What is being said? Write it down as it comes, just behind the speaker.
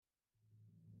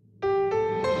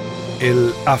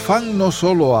El afán no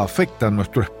solo afecta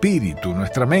nuestro espíritu,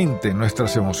 nuestra mente,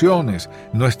 nuestras emociones,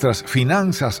 nuestras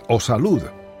finanzas o salud,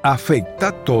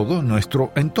 afecta todo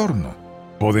nuestro entorno.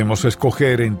 Podemos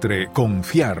escoger entre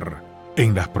confiar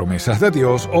en las promesas de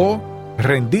Dios o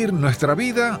rendir nuestra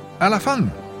vida al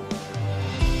afán.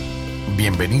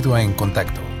 Bienvenido a En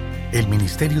Contacto, el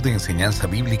Ministerio de Enseñanza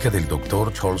Bíblica del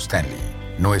Dr. Charles Stanley.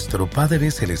 Nuestro Padre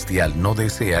Celestial no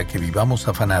desea que vivamos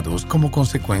afanados como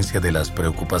consecuencia de las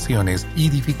preocupaciones y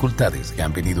dificultades que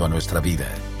han venido a nuestra vida.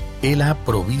 Él ha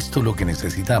provisto lo que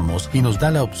necesitamos y nos da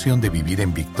la opción de vivir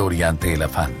en victoria ante el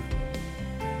afán.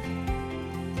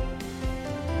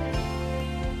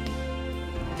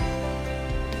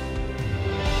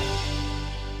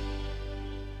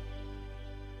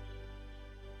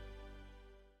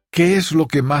 ¿Qué es lo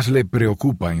que más le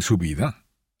preocupa en su vida?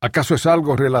 ¿Acaso es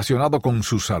algo relacionado con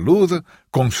su salud,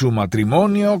 con su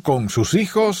matrimonio, con sus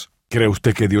hijos? ¿Cree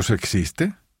usted que Dios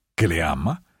existe, que le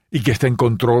ama y que está en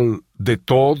control de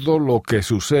todo lo que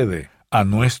sucede a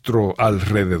nuestro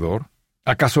alrededor?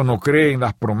 ¿Acaso no cree en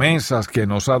las promesas que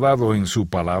nos ha dado en su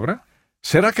palabra?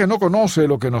 ¿Será que no conoce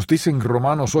lo que nos dice en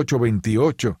Romanos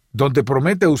 8:28, donde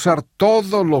promete usar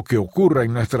todo lo que ocurra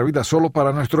en nuestra vida solo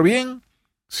para nuestro bien?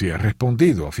 Si ha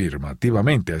respondido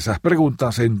afirmativamente a esas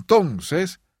preguntas,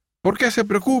 entonces, ¿por qué se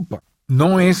preocupa?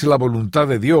 No es la voluntad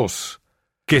de Dios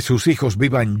que sus hijos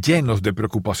vivan llenos de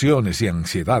preocupaciones y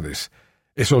ansiedades.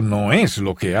 Eso no es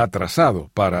lo que ha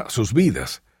trazado para sus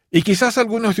vidas. Y quizás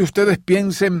algunos de ustedes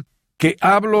piensen que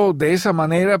hablo de esa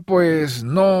manera pues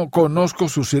no conozco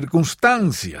sus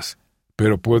circunstancias.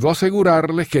 Pero puedo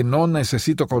asegurarles que no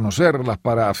necesito conocerlas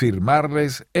para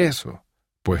afirmarles eso,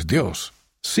 pues Dios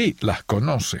sí las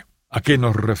conoce. ¿A qué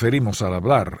nos referimos al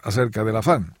hablar acerca del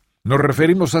afán? Nos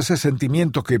referimos a ese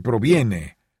sentimiento que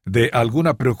proviene de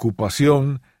alguna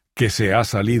preocupación que se ha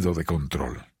salido de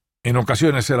control. En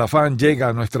ocasiones el afán llega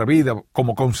a nuestra vida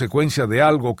como consecuencia de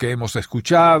algo que hemos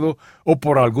escuchado, o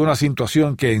por alguna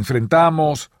situación que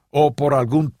enfrentamos, o por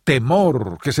algún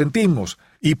temor que sentimos,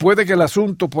 y puede que el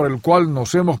asunto por el cual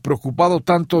nos hemos preocupado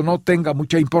tanto no tenga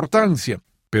mucha importancia,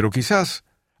 pero quizás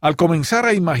al comenzar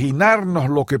a imaginarnos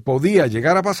lo que podía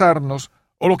llegar a pasarnos,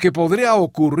 o lo que podría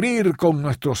ocurrir con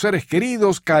nuestros seres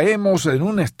queridos, caemos en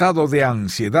un estado de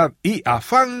ansiedad y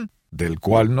afán del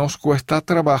cual nos cuesta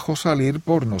trabajo salir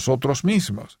por nosotros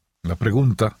mismos. La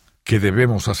pregunta que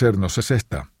debemos hacernos es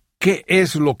esta: ¿qué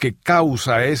es lo que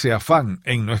causa ese afán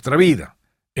en nuestra vida?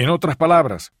 En otras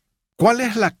palabras, ¿cuál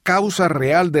es la causa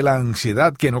real de la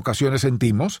ansiedad que en ocasiones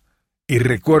sentimos? Y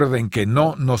recuerden que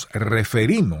no nos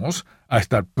referimos a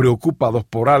estar preocupados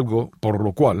por algo por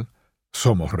lo cual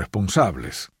somos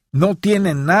responsables. No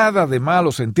tiene nada de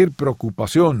malo sentir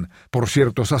preocupación por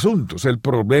ciertos asuntos. El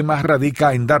problema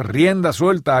radica en dar rienda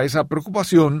suelta a esa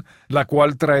preocupación, la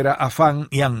cual traerá afán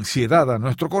y ansiedad a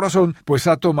nuestro corazón, pues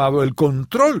ha tomado el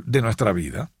control de nuestra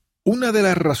vida. Una de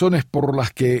las razones por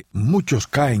las que muchos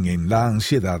caen en la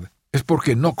ansiedad es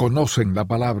porque no conocen la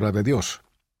palabra de Dios.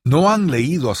 No han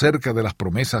leído acerca de las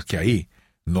promesas que ahí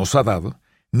nos ha dado,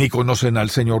 ni conocen al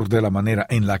Señor de la manera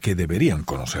en la que deberían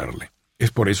conocerle. Es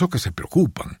por eso que se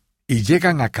preocupan y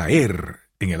llegan a caer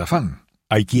en el afán.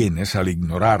 Hay quienes, al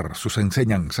ignorar sus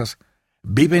enseñanzas,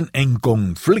 viven en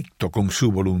conflicto con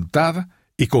su voluntad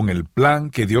y con el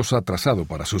plan que Dios ha trazado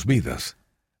para sus vidas.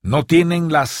 No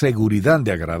tienen la seguridad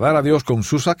de agradar a Dios con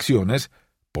sus acciones,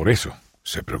 por eso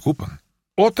se preocupan.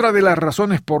 Otra de las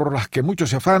razones por las que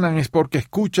muchos se afanan es porque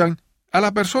escuchan a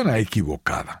la persona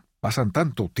equivocada. Pasan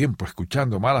tanto tiempo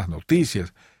escuchando malas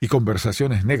noticias y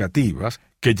conversaciones negativas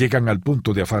que llegan al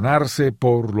punto de afanarse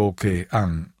por lo que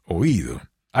han oído.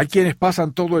 Hay quienes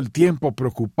pasan todo el tiempo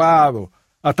preocupados,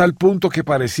 a tal punto que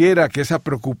pareciera que esa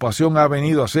preocupación ha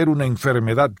venido a ser una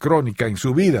enfermedad crónica en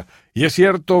su vida. Y es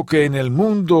cierto que en el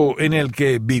mundo en el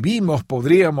que vivimos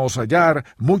podríamos hallar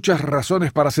muchas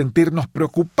razones para sentirnos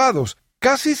preocupados.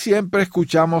 Casi siempre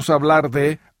escuchamos hablar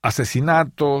de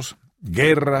asesinatos,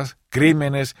 guerras,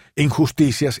 crímenes,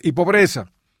 injusticias y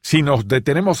pobreza. Si nos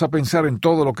detenemos a pensar en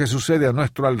todo lo que sucede a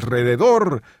nuestro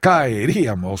alrededor,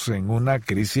 caeríamos en una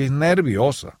crisis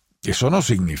nerviosa. Eso no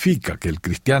significa que el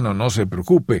cristiano no se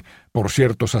preocupe por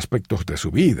ciertos aspectos de su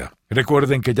vida.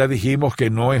 Recuerden que ya dijimos que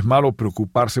no es malo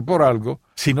preocuparse por algo,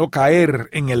 sino caer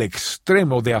en el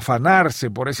extremo de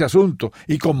afanarse por ese asunto.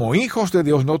 Y como hijos de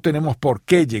Dios no tenemos por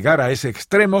qué llegar a ese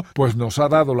extremo, pues nos ha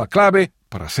dado la clave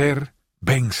para ser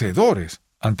vencedores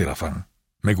ante el afán.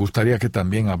 Me gustaría que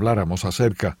también habláramos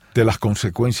acerca de las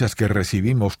consecuencias que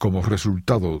recibimos como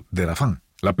resultado del afán.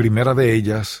 La primera de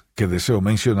ellas que deseo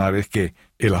mencionar es que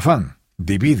el afán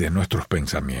divide nuestros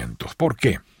pensamientos. ¿Por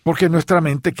qué? Porque nuestra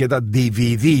mente queda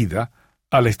dividida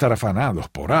al estar afanados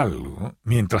por algo,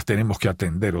 mientras tenemos que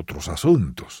atender otros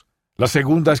asuntos. La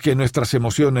segunda es que nuestras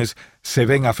emociones se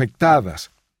ven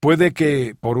afectadas. Puede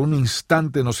que por un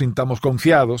instante nos sintamos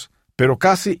confiados, pero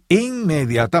casi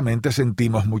inmediatamente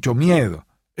sentimos mucho miedo.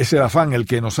 Es el afán el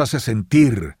que nos hace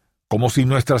sentir como si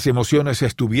nuestras emociones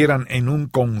estuvieran en un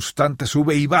constante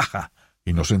sube y baja,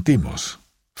 y nos sentimos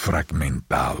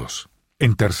fragmentados.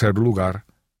 En tercer lugar,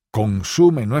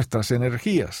 consume nuestras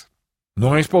energías.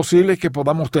 No es posible que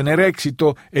podamos tener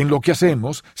éxito en lo que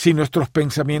hacemos si nuestros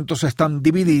pensamientos están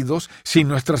divididos, si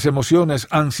nuestras emociones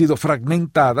han sido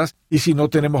fragmentadas y si no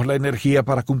tenemos la energía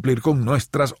para cumplir con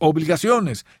nuestras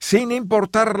obligaciones. Sin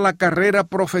importar la carrera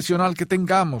profesional que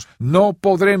tengamos, no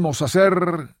podremos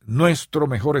hacer nuestro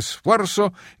mejor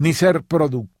esfuerzo ni ser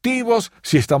productivos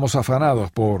si estamos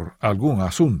afanados por algún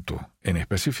asunto en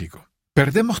específico.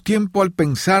 Perdemos tiempo al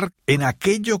pensar en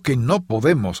aquello que no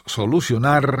podemos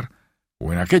solucionar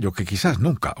o en aquello que quizás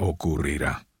nunca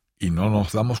ocurrirá, y no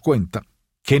nos damos cuenta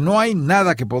que no hay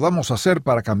nada que podamos hacer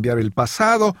para cambiar el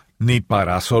pasado, ni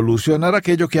para solucionar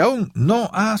aquello que aún no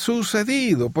ha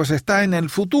sucedido, pues está en el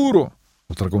futuro.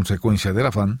 Otra consecuencia del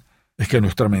afán es que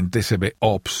nuestra mente se ve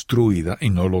obstruida y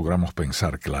no logramos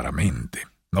pensar claramente.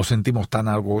 Nos sentimos tan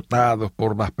agotados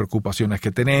por las preocupaciones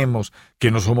que tenemos,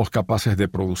 que no somos capaces de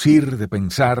producir, de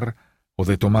pensar o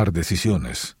de tomar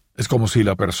decisiones. Es como si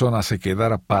la persona se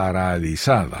quedara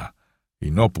paralizada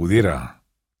y no pudiera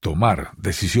tomar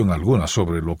decisión alguna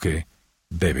sobre lo que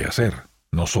debe hacer.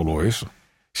 No solo eso,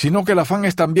 sino que el afán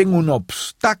es también un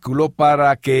obstáculo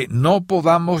para que no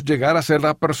podamos llegar a ser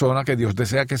la persona que Dios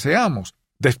desea que seamos.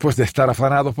 Después de estar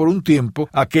afanados por un tiempo,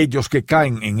 aquellos que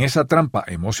caen en esa trampa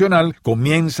emocional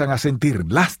comienzan a sentir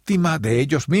lástima de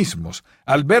ellos mismos.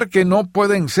 Al ver que no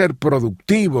pueden ser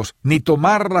productivos ni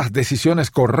tomar las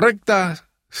decisiones correctas,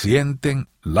 sienten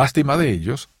lástima de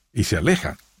ellos y se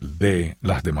alejan de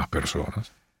las demás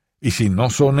personas. Y si no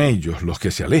son ellos los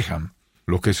que se alejan,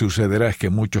 lo que sucederá es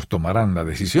que muchos tomarán la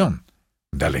decisión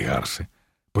de alejarse,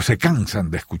 pues se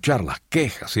cansan de escuchar las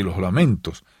quejas y los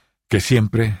lamentos que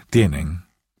siempre tienen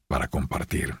para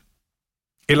compartir.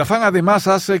 El afán además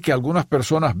hace que algunas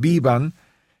personas vivan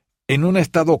en un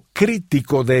estado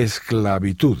crítico de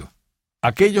esclavitud.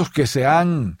 Aquellos que se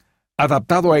han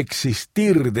adaptado a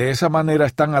existir de esa manera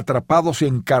están atrapados y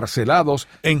encarcelados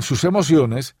en sus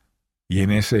emociones y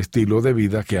en ese estilo de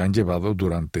vida que han llevado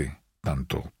durante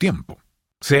tanto tiempo.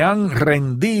 Se han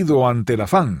rendido ante el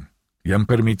afán y han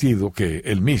permitido que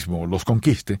él mismo los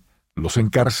conquiste, los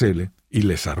encarcele y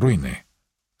les arruine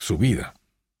su vida.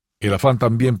 El afán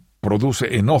también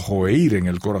produce enojo e ira en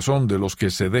el corazón de los que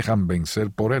se dejan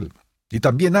vencer por él. Y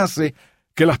también hace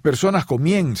que las personas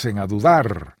comiencen a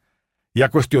dudar y a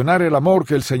cuestionar el amor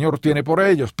que el Señor tiene por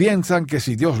ellos. Piensan que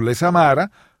si Dios les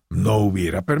amara, no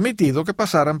hubiera permitido que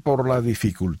pasaran por la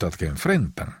dificultad que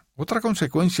enfrentan. Otra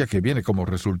consecuencia que viene como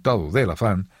resultado del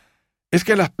afán es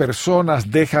que las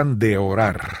personas dejan de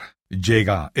orar.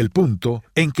 Llega el punto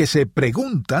en que se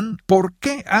preguntan por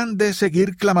qué han de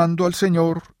seguir clamando al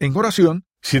Señor en oración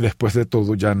si después de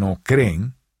todo ya no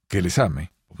creen que les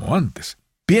ame como antes.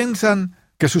 Piensan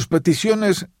que sus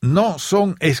peticiones no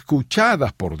son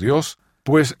escuchadas por Dios,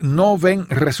 pues no ven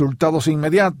resultados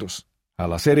inmediatos.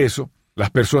 Al hacer eso, las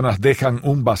personas dejan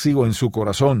un vacío en su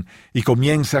corazón y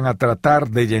comienzan a tratar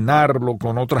de llenarlo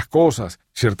con otras cosas.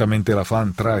 Ciertamente el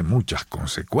afán trae muchas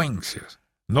consecuencias.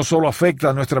 No solo afecta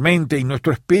a nuestra mente y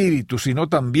nuestro espíritu, sino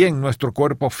también nuestro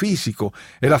cuerpo físico.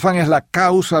 El afán es la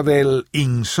causa del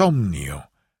insomnio.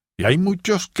 Y hay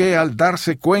muchos que, al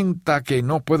darse cuenta que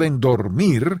no pueden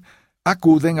dormir,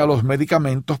 acuden a los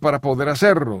medicamentos para poder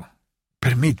hacerlo.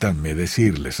 Permítanme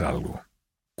decirles algo.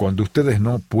 Cuando ustedes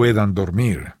no puedan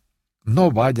dormir,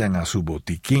 no vayan a su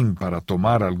botiquín para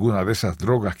tomar alguna de esas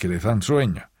drogas que les dan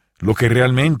sueño. Lo que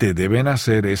realmente deben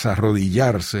hacer es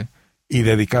arrodillarse y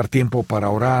dedicar tiempo para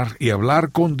orar y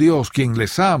hablar con Dios, quien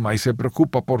les ama y se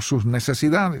preocupa por sus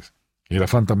necesidades. El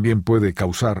afán también puede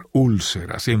causar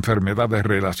úlceras y enfermedades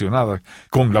relacionadas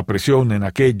con la presión en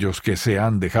aquellos que se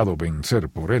han dejado vencer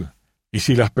por él. Y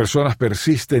si las personas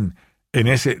persisten en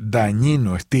ese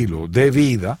dañino estilo de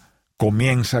vida,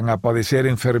 comienzan a padecer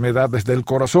enfermedades del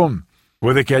corazón.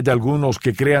 Puede que haya algunos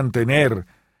que crean tener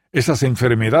esas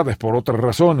enfermedades por otras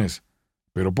razones,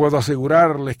 pero puedo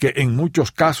asegurarles que en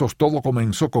muchos casos todo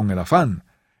comenzó con el afán,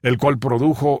 el cual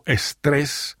produjo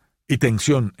estrés y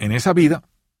tensión en esa vida,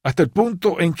 hasta el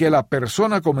punto en que la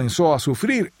persona comenzó a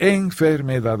sufrir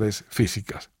enfermedades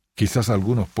físicas. Quizás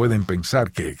algunos pueden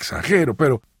pensar que exagero,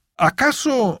 pero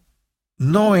 ¿acaso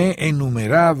no he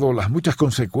enumerado las muchas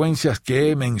consecuencias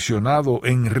que he mencionado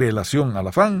en relación al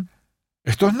afán?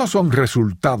 Estos no son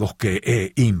resultados que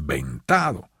he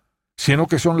inventado, sino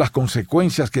que son las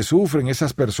consecuencias que sufren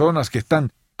esas personas que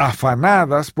están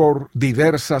afanadas por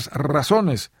diversas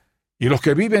razones. Y los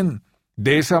que viven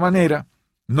de esa manera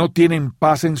no tienen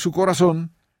paz en su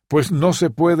corazón, pues no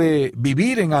se puede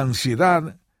vivir en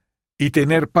ansiedad y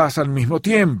tener paz al mismo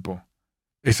tiempo.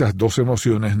 Esas dos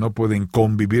emociones no pueden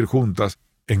convivir juntas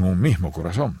en un mismo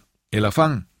corazón. El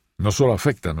afán no solo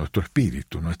afecta a nuestro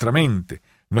espíritu, nuestra mente,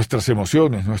 nuestras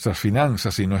emociones, nuestras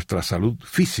finanzas y nuestra salud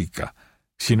física,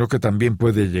 sino que también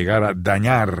puede llegar a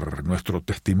dañar nuestro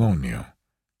testimonio.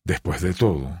 Después de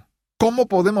todo, ¿cómo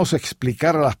podemos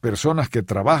explicar a las personas que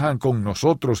trabajan con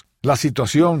nosotros la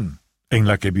situación en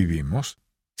la que vivimos?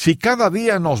 Si cada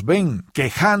día nos ven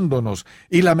quejándonos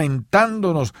y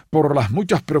lamentándonos por las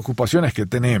muchas preocupaciones que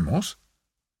tenemos,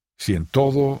 si en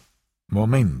todo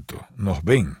momento nos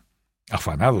ven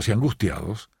afanados y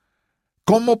angustiados,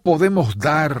 ¿cómo podemos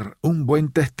dar un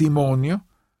buen testimonio?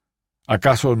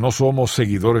 ¿Acaso no somos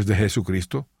seguidores de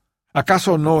Jesucristo?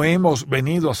 ¿Acaso no hemos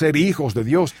venido a ser hijos de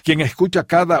Dios, quien escucha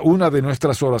cada una de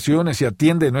nuestras oraciones y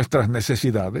atiende nuestras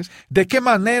necesidades? ¿De qué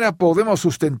manera podemos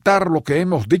sustentar lo que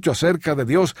hemos dicho acerca de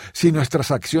Dios si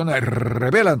nuestras acciones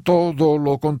revelan todo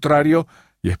lo contrario?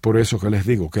 Y es por eso que les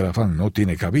digo que el afán no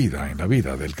tiene cabida en la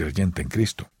vida del creyente en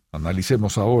Cristo.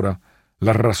 Analicemos ahora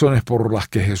las razones por las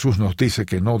que Jesús nos dice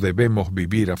que no debemos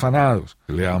vivir afanados.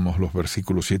 Leamos los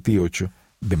versículos 7 y 8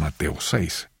 de Mateo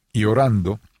 6. Y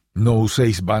orando, no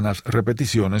uséis vanas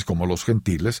repeticiones como los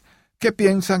gentiles, que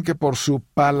piensan que por su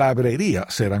palabrería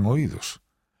serán oídos.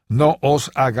 No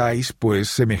os hagáis, pues,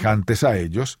 semejantes a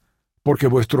ellos, porque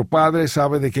vuestro Padre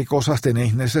sabe de qué cosas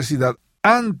tenéis necesidad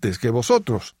antes que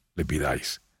vosotros le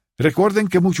pidáis. Recuerden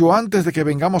que mucho antes de que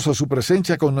vengamos a su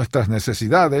presencia con nuestras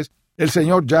necesidades, el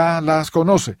Señor ya las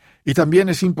conoce, y también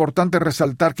es importante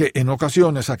resaltar que en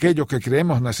ocasiones aquello que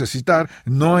creemos necesitar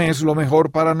no es lo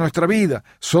mejor para nuestra vida.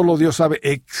 Solo Dios sabe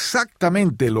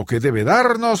exactamente lo que debe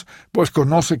darnos, pues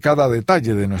conoce cada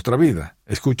detalle de nuestra vida.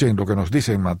 Escuchen lo que nos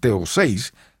dice en Mateo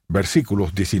 6,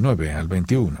 versículos 19 al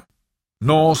 21.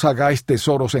 No os hagáis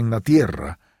tesoros en la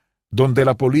tierra, donde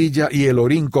la polilla y el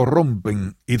orín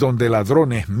corrompen, y donde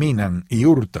ladrones minan y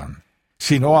hurtan,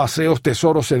 sino haceos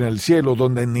tesoros en el cielo,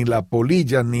 donde ni la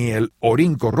polilla ni el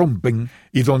orín corrompen,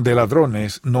 y donde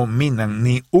ladrones no minan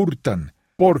ni hurtan,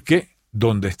 porque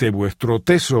donde esté vuestro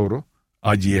tesoro,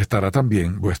 allí estará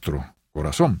también vuestro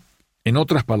corazón. En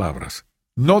otras palabras,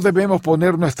 no debemos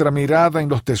poner nuestra mirada en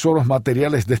los tesoros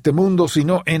materiales de este mundo,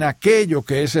 sino en aquello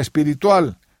que es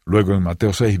espiritual. Luego en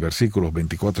Mateo 6, versículos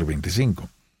 24 y 25.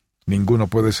 Ninguno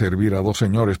puede servir a dos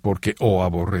señores, porque o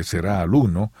aborrecerá al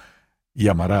uno y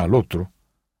amará al otro,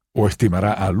 o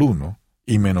estimará al uno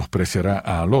y menospreciará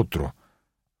al otro.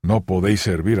 No podéis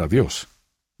servir a Dios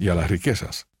y a las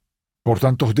riquezas. Por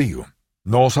tanto os digo,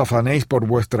 no os afanéis por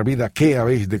vuestra vida qué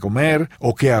habéis de comer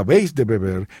o qué habéis de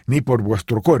beber, ni por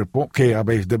vuestro cuerpo qué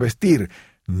habéis de vestir.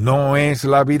 ¿No es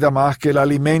la vida más que el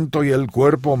alimento y el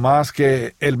cuerpo más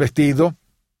que el vestido?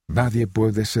 Nadie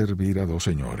puede servir a dos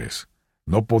señores.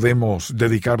 No podemos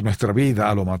dedicar nuestra vida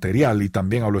a lo material y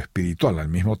también a lo espiritual al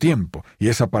mismo tiempo, y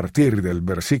es a partir del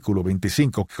versículo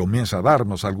 25 que comienza a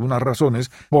darnos algunas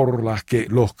razones por las que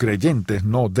los creyentes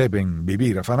no deben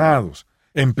vivir afanados.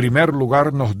 En primer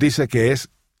lugar, nos dice que es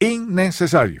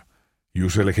innecesario, y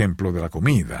usa el ejemplo de la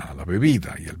comida, la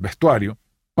bebida y el vestuario,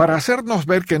 para hacernos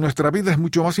ver que nuestra vida es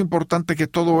mucho más importante que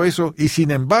todo eso, y sin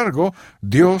embargo,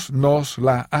 Dios nos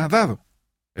la ha dado.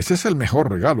 Ese es el mejor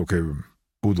regalo que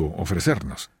pudo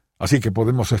ofrecernos. Así que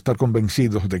podemos estar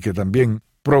convencidos de que también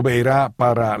proveerá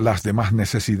para las demás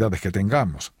necesidades que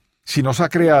tengamos. Si nos ha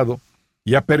creado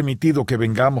y ha permitido que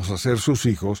vengamos a ser sus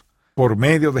hijos por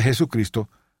medio de Jesucristo,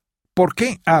 ¿por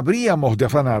qué habríamos de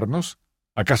afanarnos?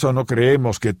 ¿Acaso no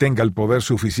creemos que tenga el poder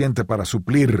suficiente para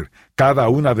suplir cada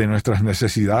una de nuestras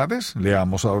necesidades?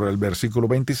 Leamos ahora el versículo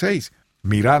 26.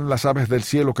 Mirad las aves del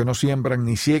cielo, que no siembran,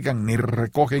 ni siegan, ni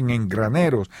recogen en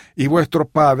graneros, y vuestro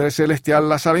Padre celestial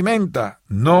las alimenta.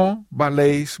 ¿No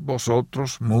valéis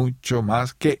vosotros mucho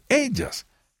más que ellas?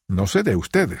 No sé de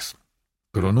ustedes,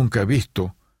 pero nunca he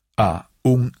visto a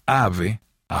un ave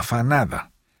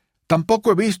afanada.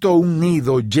 Tampoco he visto un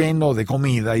nido lleno de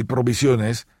comida y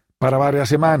provisiones para varias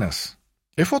semanas.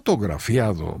 He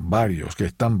fotografiado varios que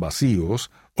están vacíos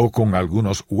o con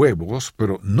algunos huevos,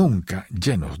 pero nunca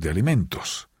llenos de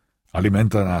alimentos.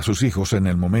 Alimentan a sus hijos en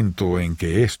el momento en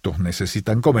que éstos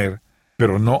necesitan comer,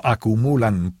 pero no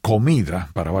acumulan comida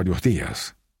para varios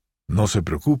días. No se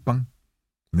preocupan,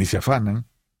 ni se afanan,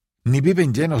 ni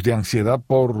viven llenos de ansiedad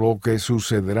por lo que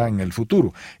sucederá en el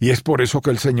futuro. Y es por eso que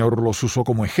el Señor los usó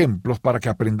como ejemplos para que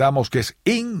aprendamos que es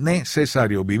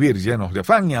innecesario vivir llenos de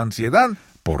afán y ansiedad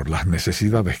por las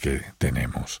necesidades que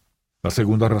tenemos. La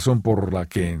segunda razón por la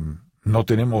que no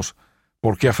tenemos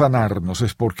por qué afanarnos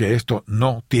es porque esto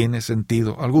no tiene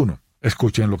sentido alguno.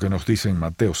 Escuchen lo que nos dice en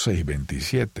Mateo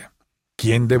 6:27.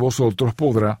 ¿Quién de vosotros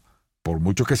podrá, por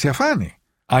mucho que se afane,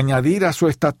 añadir a su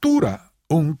estatura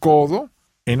un codo?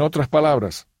 En otras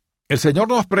palabras, el Señor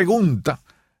nos pregunta,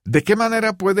 ¿de qué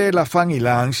manera puede el afán y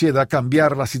la ansiedad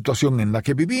cambiar la situación en la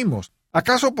que vivimos?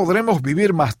 ¿Acaso podremos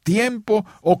vivir más tiempo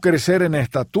o crecer en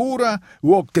estatura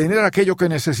u obtener aquello que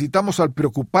necesitamos al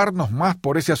preocuparnos más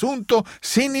por ese asunto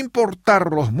sin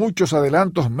importar los muchos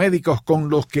adelantos médicos con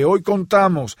los que hoy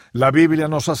contamos? La Biblia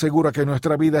nos asegura que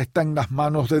nuestra vida está en las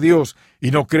manos de Dios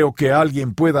y no creo que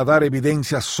alguien pueda dar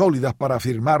evidencias sólidas para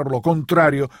afirmar lo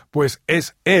contrario, pues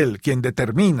es Él quien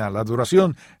determina la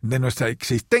duración de nuestra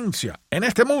existencia en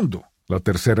este mundo. La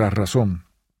tercera razón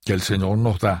que el Señor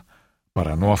nos da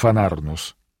para no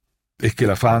afanarnos es que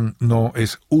el afán no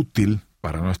es útil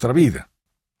para nuestra vida.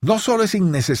 No solo es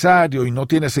innecesario y no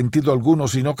tiene sentido alguno,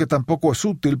 sino que tampoco es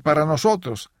útil para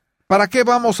nosotros. ¿Para qué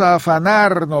vamos a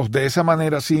afanarnos de esa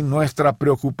manera si nuestra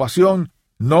preocupación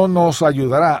no nos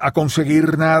ayudará a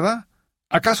conseguir nada?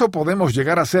 ¿Acaso podemos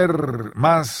llegar a ser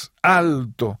más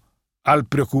alto al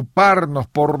preocuparnos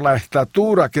por la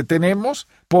estatura que tenemos?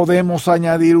 ¿Podemos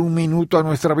añadir un minuto a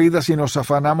nuestra vida si nos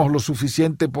afanamos lo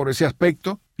suficiente por ese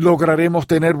aspecto? ¿Lograremos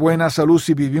tener buena salud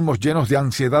si vivimos llenos de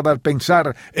ansiedad al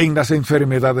pensar en las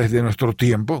enfermedades de nuestro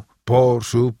tiempo? Por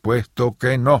supuesto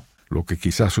que no. Lo que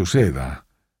quizás suceda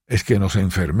es que nos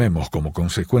enfermemos como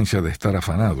consecuencia de estar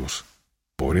afanados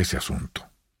por ese asunto.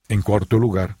 En cuarto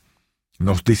lugar,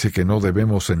 nos dice que no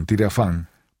debemos sentir afán,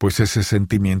 pues ese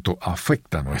sentimiento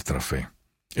afecta nuestra fe.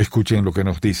 Escuchen lo que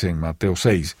nos dice en Mateo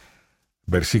 6,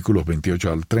 versículos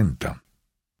 28 al 30.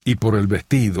 Y por el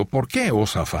vestido, ¿por qué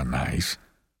os afanáis?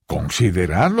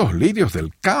 Considerad los lirios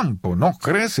del campo, no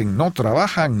crecen, no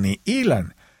trabajan ni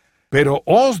hilan. Pero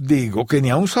os digo que ni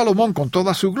aun Salomón con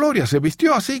toda su gloria se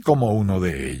vistió así como uno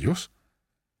de ellos.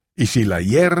 Y si la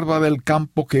hierba del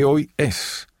campo que hoy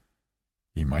es,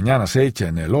 y mañana se echa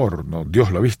en el horno,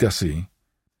 Dios la viste así,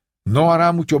 ¿no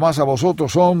hará mucho más a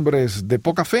vosotros, hombres de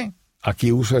poca fe?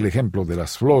 Aquí usa el ejemplo de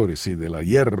las flores y de la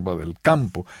hierba del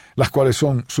campo, las cuales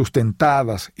son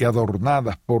sustentadas y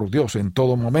adornadas por Dios en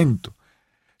todo momento.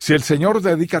 Si el Señor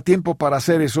dedica tiempo para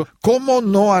hacer eso, ¿cómo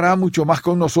no hará mucho más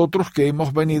con nosotros que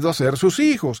hemos venido a ser sus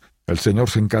hijos? El Señor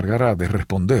se encargará de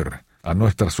responder a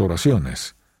nuestras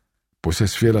oraciones, pues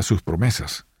es fiel a sus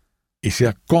promesas y se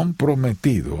ha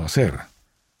comprometido a ser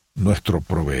nuestro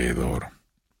proveedor.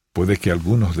 Puede que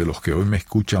algunos de los que hoy me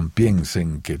escuchan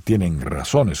piensen que tienen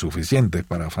razones suficientes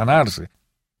para afanarse,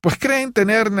 pues creen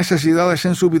tener necesidades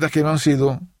en su vida que no han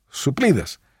sido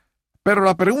suplidas. Pero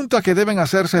la pregunta que deben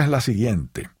hacerse es la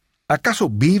siguiente: ¿acaso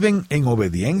viven en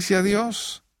obediencia a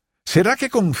Dios? ¿Será que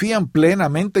confían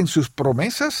plenamente en sus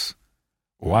promesas?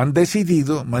 ¿O han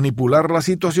decidido manipular la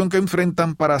situación que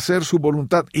enfrentan para hacer su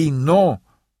voluntad y no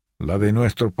la de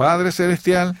nuestro Padre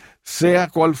Celestial? Sea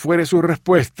cual fuere su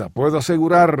respuesta, puedo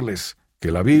asegurarles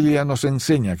que la Biblia nos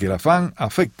enseña que el afán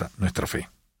afecta nuestra fe.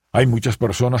 Hay muchas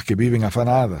personas que viven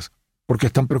afanadas porque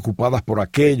están preocupadas por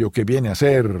aquello que viene a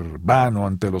ser vano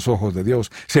ante los ojos de Dios.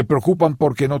 Se preocupan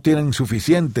porque no tienen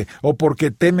suficiente o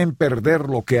porque temen perder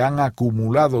lo que han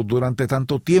acumulado durante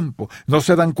tanto tiempo. No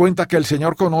se dan cuenta que el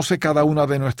Señor conoce cada una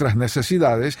de nuestras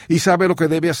necesidades y sabe lo que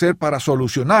debe hacer para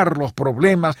solucionar los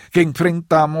problemas que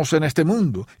enfrentamos en este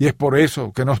mundo. Y es por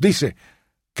eso que nos dice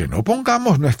que no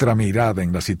pongamos nuestra mirada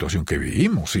en la situación que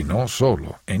vivimos, sino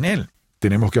solo en Él.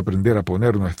 Tenemos que aprender a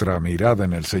poner nuestra mirada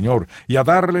en el Señor y a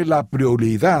darle la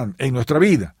prioridad en nuestra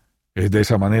vida. Es de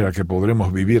esa manera que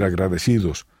podremos vivir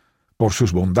agradecidos por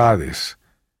sus bondades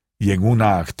y en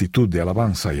una actitud de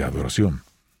alabanza y adoración.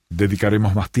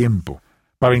 Dedicaremos más tiempo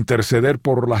para interceder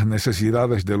por las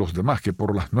necesidades de los demás que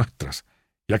por las nuestras,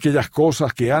 y aquellas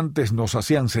cosas que antes nos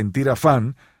hacían sentir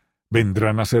afán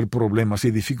vendrán a ser problemas y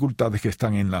dificultades que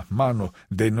están en las manos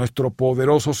de nuestro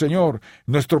poderoso Señor.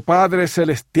 Nuestro Padre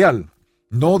Celestial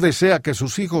no desea que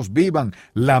sus hijos vivan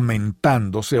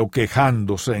lamentándose o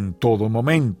quejándose en todo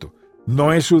momento.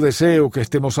 No es su deseo que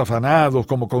estemos afanados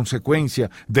como consecuencia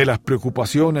de las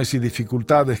preocupaciones y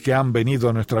dificultades que han venido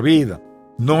a nuestra vida.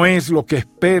 No es lo que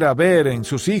espera ver en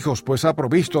sus hijos, pues ha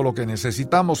provisto lo que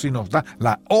necesitamos y nos da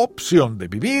la opción de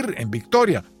vivir en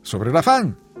victoria sobre el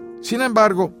afán. Sin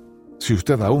embargo, si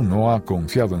usted aún no ha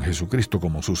confiado en Jesucristo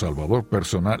como su Salvador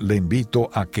personal, le invito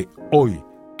a que hoy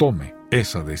tome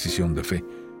esa decisión de fe.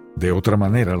 De otra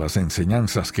manera, las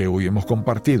enseñanzas que hoy hemos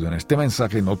compartido en este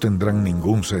mensaje no tendrán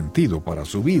ningún sentido para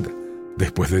su vida.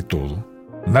 Después de todo,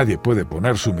 nadie puede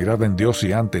poner su mirada en Dios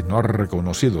si antes no ha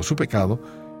reconocido su pecado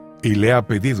y le ha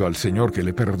pedido al Señor que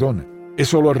le perdone. Es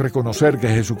solo el reconocer que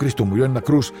Jesucristo murió en la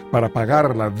cruz para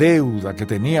pagar la deuda que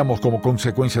teníamos como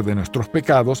consecuencia de nuestros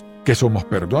pecados, que somos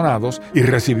perdonados y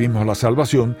recibimos la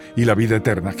salvación y la vida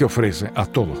eterna que ofrece a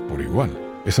todos por igual.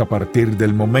 Es a partir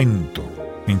del momento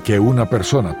en que una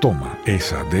persona toma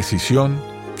esa decisión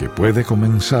que puede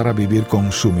comenzar a vivir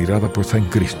con su mirada puesta en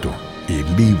Cristo y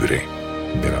libre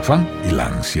del afán y la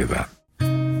ansiedad.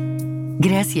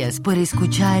 Gracias por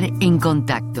escuchar En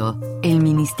Contacto, el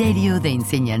Ministerio de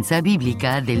Enseñanza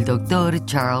Bíblica del Dr.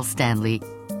 Charles Stanley.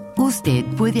 Usted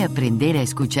puede aprender a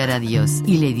escuchar a Dios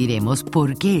y le diremos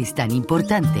por qué es tan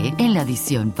importante en la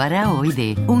edición para hoy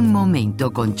de Un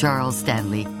Momento con Charles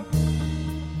Stanley.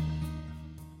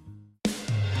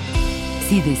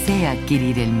 Si desea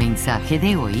adquirir el mensaje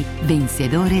de hoy,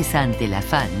 Vencedores ante el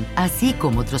afán, así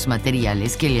como otros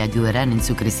materiales que le ayudarán en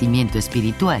su crecimiento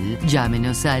espiritual,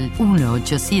 llámenos al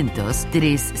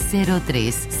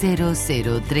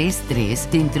 1-800-303-0033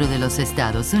 dentro de los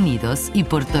Estados Unidos y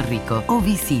Puerto Rico o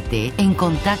visite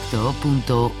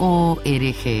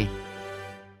encontacto.org.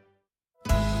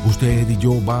 Usted y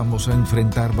yo vamos a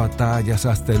enfrentar batallas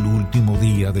hasta el último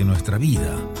día de nuestra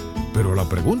vida. Pero la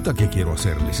pregunta que quiero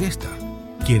hacerle es esta.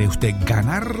 ¿Quiere usted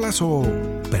ganarlas o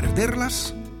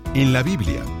perderlas? En la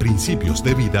Biblia, Principios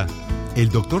de Vida, el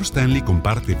Dr. Stanley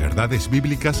comparte verdades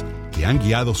bíblicas que han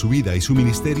guiado su vida y su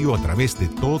ministerio a través de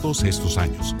todos estos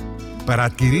años. Para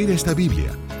adquirir esta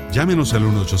Biblia, llámenos al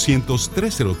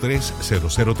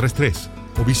 1-800-303-0033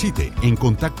 o visite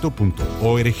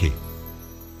encontacto.org.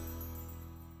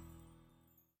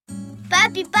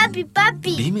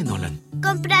 Papi. Dime, Nolan.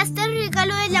 ¿Compraste el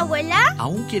regalo de la abuela?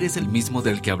 ¿Aún quieres el mismo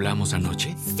del que hablamos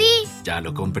anoche? Sí. Ya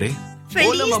lo compré. ¡Feliz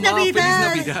Hola, mamá.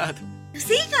 Navidad! ¡Feliz Navidad!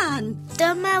 ¡Sigan!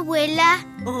 Toma, abuela.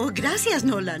 Oh, gracias,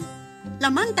 Nolan. La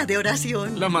manta de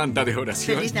oración. La manta de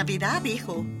oración. ¡Feliz Navidad,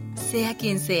 hijo! Sea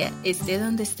quien sea, esté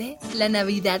donde esté, la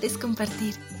Navidad es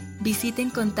compartir. Visiten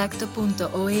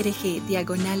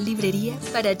contacto.org/librería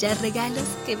para hallar regalos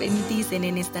que bendicen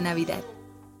en esta Navidad.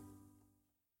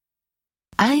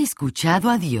 ¿Ha escuchado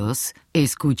a Dios?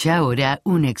 Escucha ahora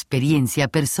una experiencia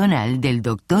personal del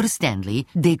Dr. Stanley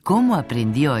de cómo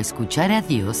aprendió a escuchar a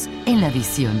Dios en la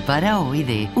edición para hoy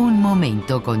de Un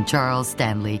Momento con Charles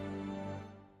Stanley.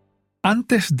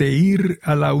 Antes de ir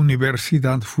a la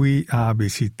universidad fui a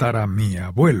visitar a mi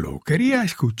abuelo. Quería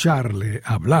escucharle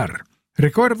hablar.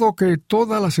 Recuerdo que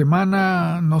toda la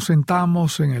semana nos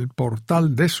sentamos en el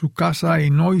portal de su casa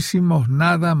y no hicimos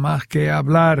nada más que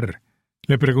hablar.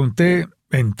 Le pregunté,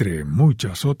 entre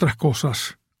muchas otras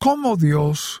cosas, ¿cómo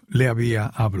Dios le había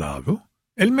hablado?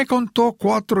 Él me contó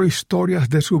 4 historias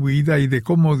de su vida y de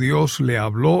cómo Dios le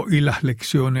habló y las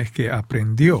lecciones que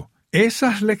aprendió.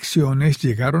 Esas lecciones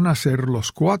llegaron a ser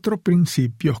los 4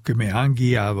 principios que me han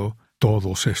guiado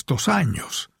todos estos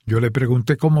años. Yo le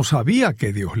pregunté cómo sabía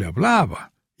que Dios le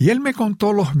hablaba, y él me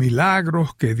contó los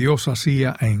milagros que Dios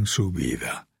hacía en su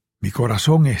vida. Mi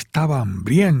corazón estaba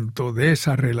hambriento de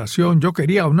esa relación. Yo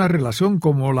quería una relación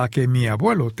como la que mi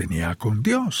abuelo tenía con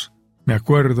Dios. Me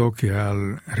acuerdo que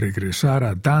al regresar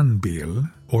a Danville,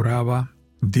 oraba,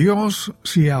 Dios,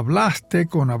 si hablaste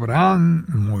con Abraham,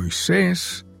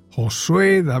 Moisés,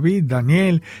 Josué, David,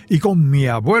 Daniel y con mi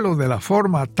abuelo de la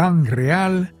forma tan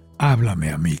real,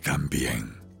 háblame a mí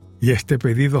también. Y este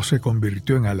pedido se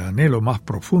convirtió en el anhelo más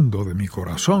profundo de mi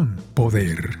corazón,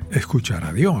 poder escuchar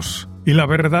a Dios. Y la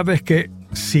verdad es que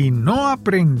si no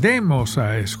aprendemos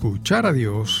a escuchar a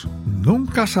Dios,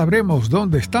 nunca sabremos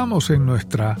dónde estamos en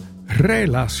nuestra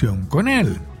relación con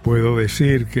Él. Puedo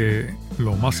decir que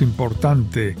lo más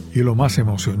importante y lo más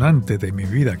emocionante de mi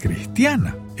vida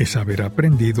cristiana es haber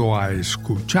aprendido a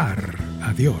escuchar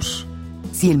a Dios.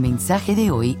 Si el mensaje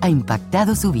de hoy ha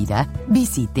impactado su vida,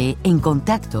 visite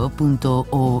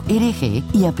encontacto.org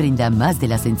y aprenda más de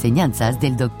las enseñanzas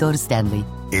del Dr. Stanley.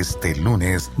 Este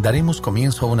lunes daremos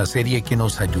comienzo a una serie que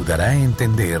nos ayudará a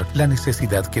entender la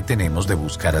necesidad que tenemos de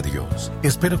buscar a Dios.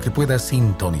 Espero que pueda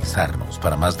sintonizarnos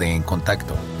para más de En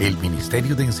Contacto, el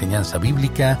Ministerio de Enseñanza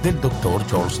Bíblica del Dr.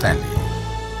 Charles Stanley.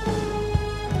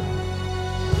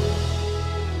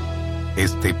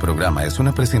 Este programa es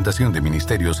una presentación de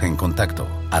Ministerios En Contacto,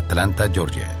 Atlanta,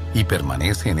 Georgia, y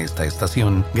permanece en esta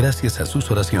estación gracias a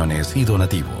sus oraciones y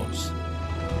donativos.